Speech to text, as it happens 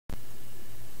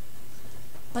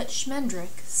But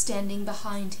Schmendrick, standing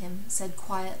behind him, said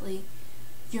quietly,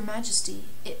 "Your Majesty,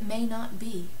 it may not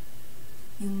be.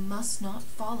 You must not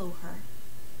follow her."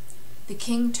 The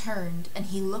king turned, and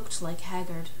he looked like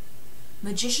Haggard.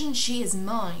 "Magician, she is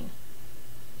mine."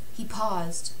 He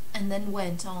paused, and then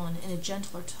went on in a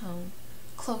gentler tone,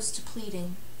 close to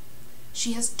pleading.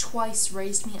 "She has twice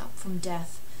raised me up from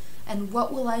death, and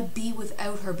what will I be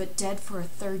without her but dead for a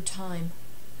third time?"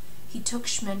 He took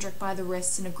Schmendrick by the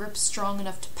wrists in a grip strong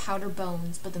enough to powder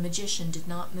bones, but the magician did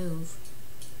not move.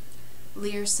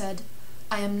 Lear said,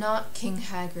 "I am not King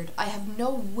Haggard. I have no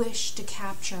wish to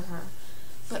capture her,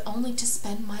 but only to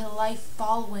spend my life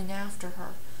following after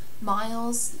her,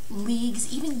 miles,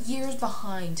 leagues, even years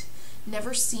behind,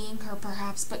 never seeing her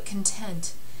perhaps, but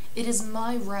content. It is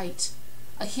my right.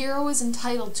 A hero is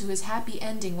entitled to his happy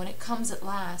ending when it comes at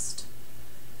last."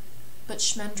 But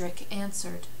Schmendrick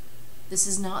answered, "This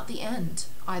is not the end,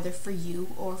 either for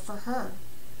you or for her.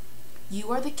 You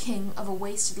are the king of a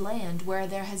wasted land where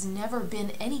there has never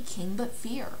been any king but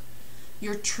fear.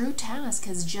 Your true task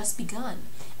has just begun,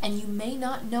 and you may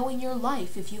not know in your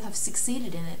life if you have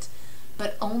succeeded in it,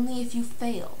 but only if you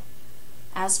fail.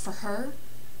 As for her,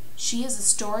 she is a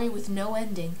story with no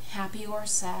ending, happy or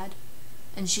sad,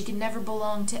 and she can never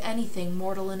belong to anything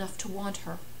mortal enough to want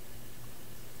her."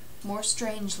 More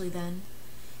strangely, then,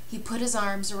 he put his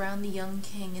arms around the young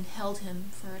king and held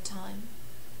him for a time.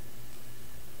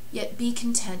 "Yet be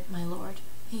content, my lord,"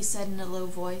 he said in a low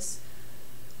voice.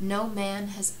 "No man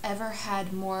has ever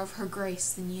had more of her grace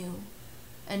than you,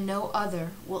 and no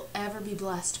other will ever be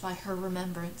blessed by her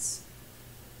remembrance.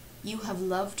 You have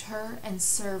loved her and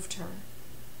served her.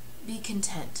 Be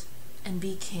content and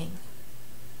be king."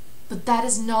 "But that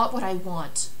is not what I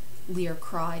want," Lear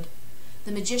cried.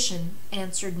 The magician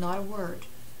answered not a word,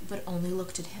 but only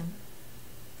looked at him.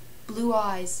 Blue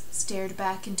eyes stared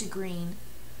back into green,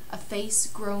 a face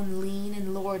grown lean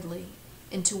and lordly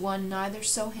into one neither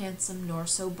so handsome nor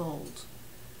so bold.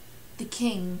 The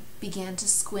king began to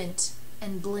squint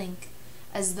and blink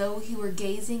as though he were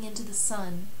gazing into the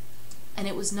sun, and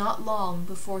it was not long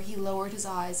before he lowered his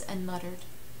eyes and muttered,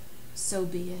 "So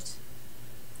be it.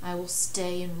 I will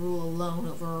stay and rule alone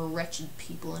over a wretched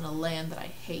people in a land that I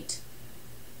hate.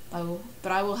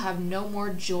 But I will have no more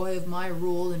joy of my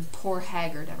rule than poor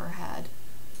Haggard ever had."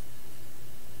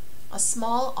 A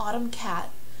small autumn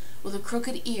cat with a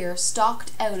crooked ear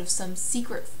stalked out of some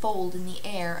secret fold in the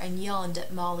air and yawned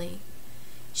at Molly.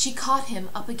 She caught him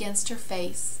up against her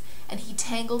face, and he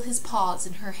tangled his paws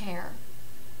in her hair.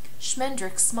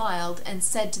 Schmendrick smiled and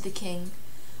said to the king,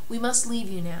 "We must leave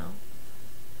you now.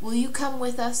 Will you come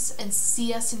with us and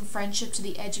see us in friendship to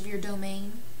the edge of your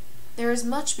domain? There is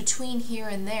much between here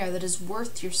and there that is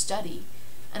worth your study,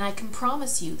 and I can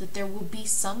promise you that there will be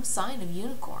some sign of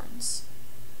unicorns."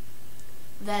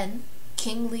 Then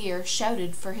King Lear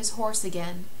shouted for his horse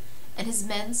again, and his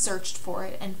men searched for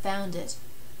it and found it.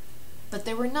 But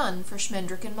there were none for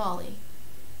Schmendrick and Molly.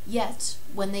 Yet,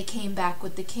 when they came back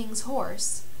with the king's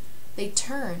horse, they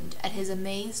turned at his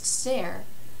amazed stare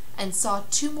and saw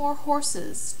two more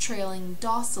horses trailing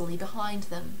docilely behind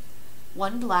them,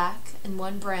 one black and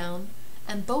one brown,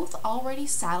 and both already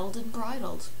saddled and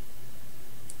bridled.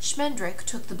 Schmendrick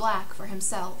took the black for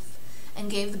himself,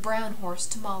 and gave the brown horse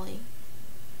to Molly.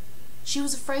 She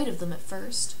was afraid of them at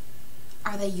first.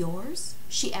 "Are they yours?"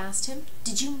 she asked him.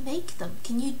 "Did you make them?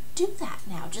 Can you do that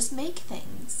now? Just make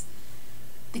things?"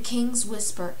 The king's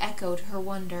whisper echoed her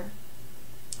wonder.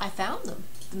 "I found them,"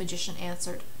 the magician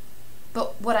answered.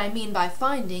 "But what I mean by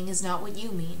finding is not what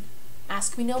you mean.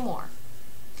 Ask me no more."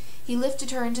 He lifted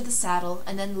her into the saddle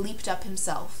and then leaped up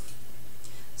himself.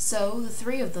 So the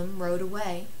three of them rode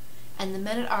away, and the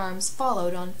men-at-arms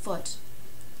followed on foot.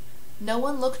 No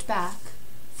one looked back,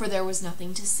 for there was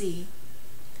nothing to see.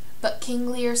 But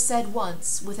King Lear said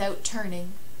once, without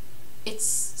turning,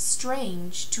 "It's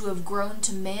strange to have grown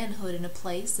to manhood in a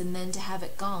place and then to have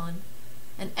it gone,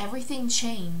 and everything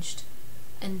changed,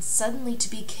 and suddenly to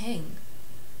be king.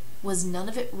 Was none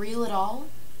of it real at all?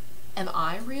 Am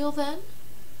I real then?"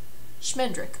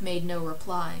 Schmendrick made no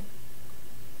reply.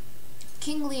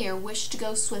 King Lear wished to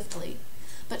go swiftly,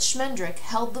 but Schmendrick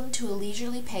held them to a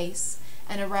leisurely pace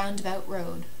and a roundabout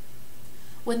road.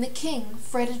 When the king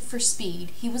fretted for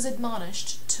speed, he was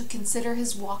admonished to consider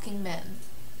his walking men,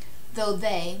 though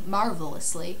they,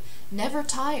 marvelously, never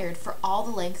tired for all the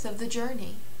length of the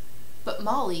journey. But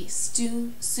Molly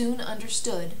soon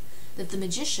understood that the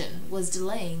magician was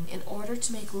delaying in order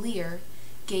to make Lear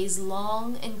gaze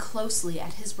long and closely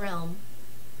at his realm,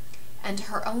 and to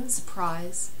her own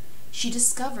surprise, she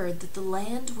discovered that the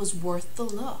land was worth the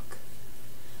look.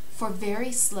 For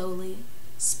very slowly,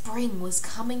 Spring was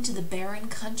coming to the barren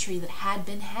country that had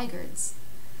been Haggard's.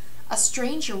 A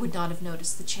stranger would not have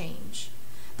noticed the change,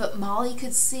 but Molly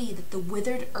could see that the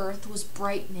withered earth was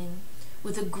brightening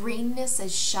with a greenness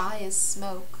as shy as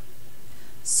smoke.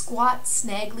 Squat,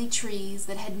 snaggly trees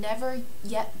that had never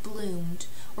yet bloomed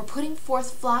were putting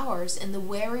forth flowers in the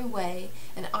wary way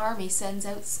an army sends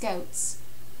out scouts.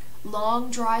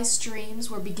 Long, dry streams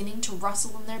were beginning to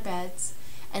rustle in their beds,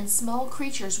 and small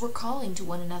creatures were calling to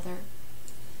one another.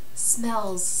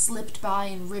 Smells slipped by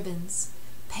in ribbons,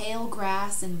 pale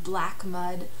grass and black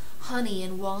mud, honey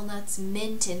and walnuts,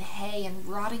 mint and hay and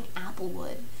rotting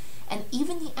applewood, and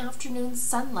even the afternoon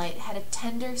sunlight had a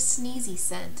tender, sneezy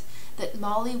scent that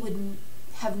Molly would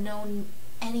have known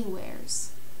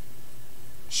anywheres.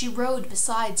 She rode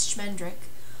beside Schmendrick,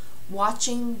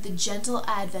 watching the gentle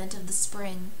advent of the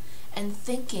spring, and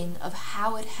thinking of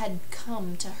how it had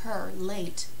come to her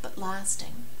late but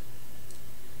lasting.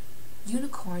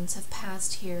 "Unicorns have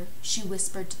passed here," she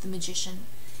whispered to the magician.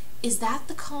 "Is that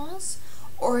the cause?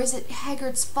 Or is it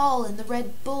Haggard's fall and the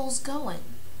Red Bull's going?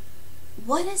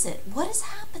 What is it? What is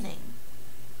happening?"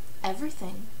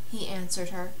 "Everything," he answered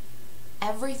her.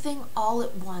 "Everything all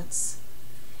at once.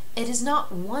 It is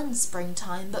not one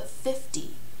springtime, but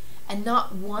 50, and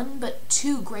not one but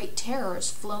 2 great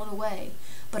terrors flown away,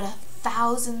 but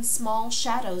 1,000 small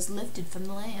shadows lifted from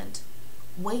the land.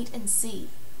 Wait and see."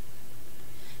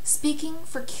 Speaking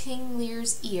for King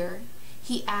Lear's ear,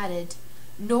 he added,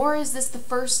 "Nor is this the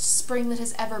first spring that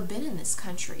has ever been in this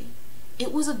country.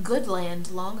 It was a good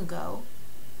land long ago,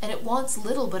 and it wants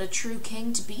little but a true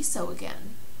king to be so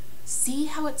again. See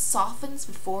how it softens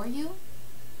before you."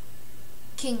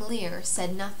 King Lear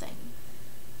said nothing,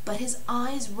 but his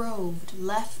eyes roved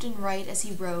left and right as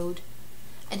he rode,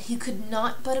 and he could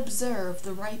not but observe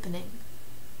the ripening.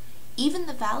 Even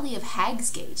the valley of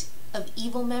Hagsgate, of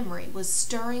evil memory, was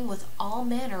stirring with all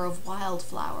manner of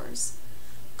wildflowers.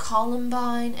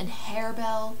 Columbine and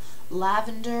harebell,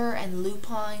 lavender and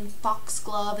lupine,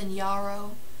 foxglove and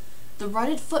yarrow. The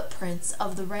rutted footprints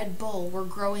of the Red Bull were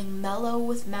growing mellow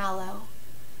with mallow.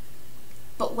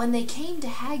 But when they came to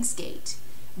Hagsgate,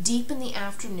 deep in the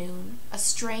afternoon, a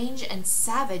strange and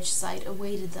savage sight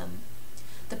awaited them.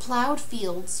 The ploughed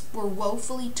fields were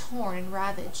woefully torn and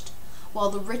ravaged, while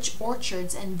the rich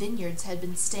orchards and vineyards had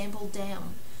been stampled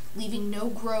down, leaving no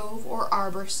grove or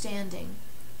arbor standing.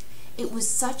 It was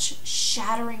such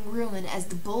shattering ruin as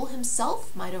the bull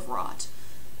himself might have wrought,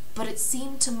 but it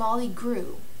seemed to Molly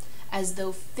Grew as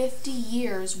though 50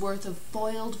 years' worth of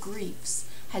foiled griefs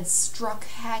had struck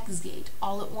Hagsgate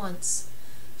all at once,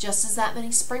 just as that many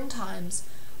springtimes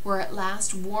were at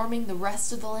last warming the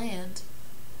rest of the land.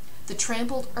 The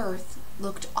trampled earth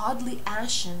looked oddly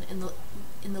ashen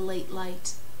in the late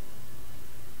light.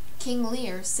 King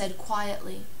Lear said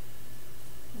quietly,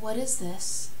 "What is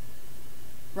this?"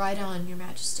 "Ride on, your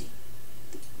majesty,"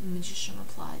 the magician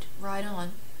replied. "Ride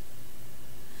on."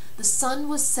 The sun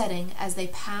was setting as they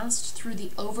passed through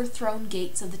the overthrown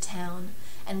gates of the town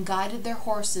and guided their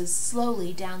horses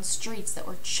slowly down streets that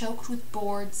were choked with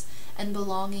boards and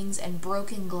belongings and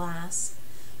broken glass,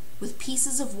 with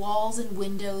pieces of walls and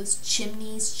windows,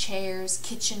 chimneys, chairs,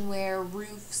 kitchenware,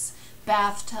 roofs,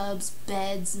 bathtubs,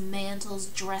 beds, mantles,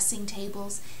 dressing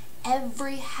tables.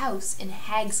 Every house in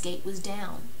Hagsgate was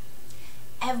down.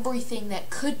 Everything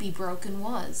that could be broken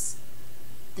was.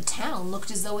 The town looked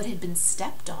as though it had been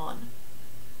stepped on.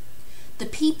 The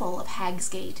people of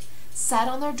Hagsgate sat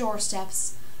on their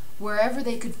doorsteps wherever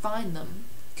they could find them,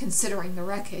 considering the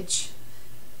wreckage.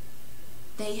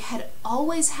 They had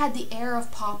always had the air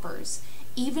of paupers,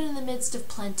 even in the midst of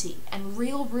plenty, and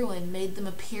real ruin made them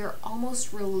appear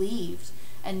almost relieved,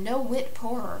 and no whit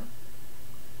poorer.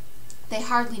 They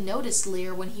hardly noticed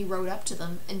Lear when he rode up to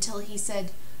them, until he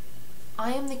said,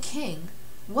 "I am the king.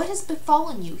 What has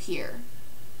befallen you here?"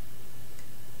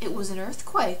 "It was an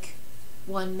earthquake,"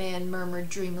 one man murmured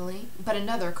dreamily, but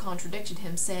another contradicted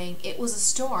him, saying, "It was a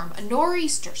storm, a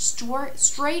nor'easter,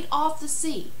 straight off the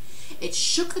sea. It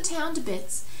shook the town to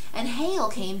bits, and hail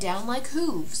came down like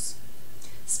hooves."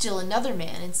 Still another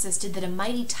man insisted that a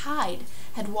mighty tide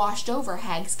had washed over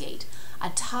Hagsgate, a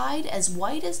tide as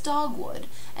white as dogwood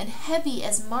and heavy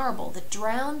as marble that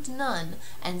drowned none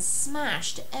and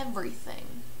smashed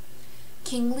everything.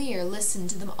 King Lear listened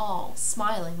to them all,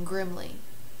 smiling grimly.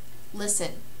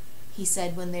 "Listen," he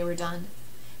said when they were done.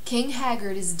 "King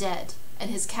Haggard is dead, and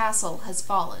his castle has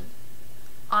fallen.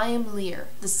 I am Lear,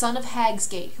 the son of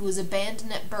Hagsgate, who was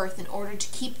abandoned at birth in order to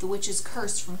keep the witch's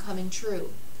curse from coming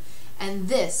true, and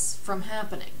this from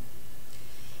happening."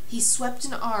 He swept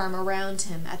an arm around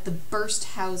him at the burst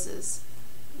houses.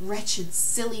 "Wretched,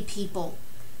 silly people!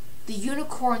 The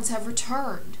unicorns have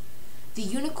returned. The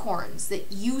unicorns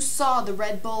that you saw the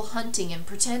Red Bull hunting and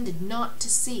pretended not to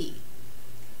see.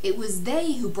 It was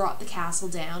they who brought the castle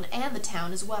down and the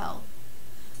town as well.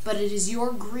 But it is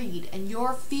your greed and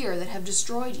your fear that have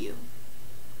destroyed you."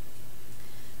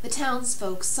 The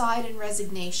townsfolk sighed in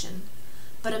resignation,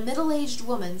 but a middle-aged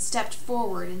woman stepped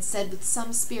forward and said with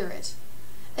some spirit,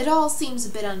 "It all seems a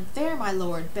bit unfair, my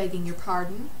lord, begging your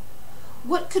pardon.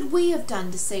 What could we have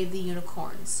done to save the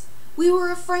unicorns? We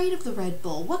were afraid of the Red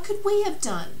Bull. What could we have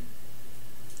done?"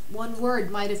 "One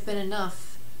word might have been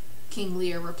enough," King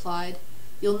Lear replied.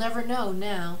 "You'll never know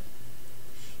now."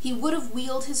 He would have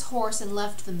wheeled his horse and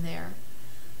left them there,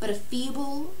 but a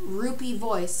feeble, roopy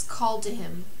voice called to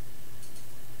him,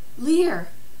 "Lear!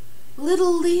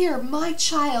 Little Lear, my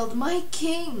child, my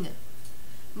king!"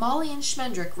 Molly and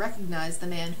Schmendrick recognized the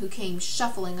man who came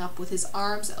shuffling up with his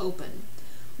arms open,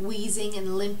 wheezing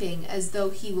and limping as though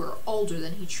he were older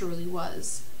than he truly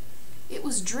was. It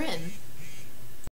was Drin.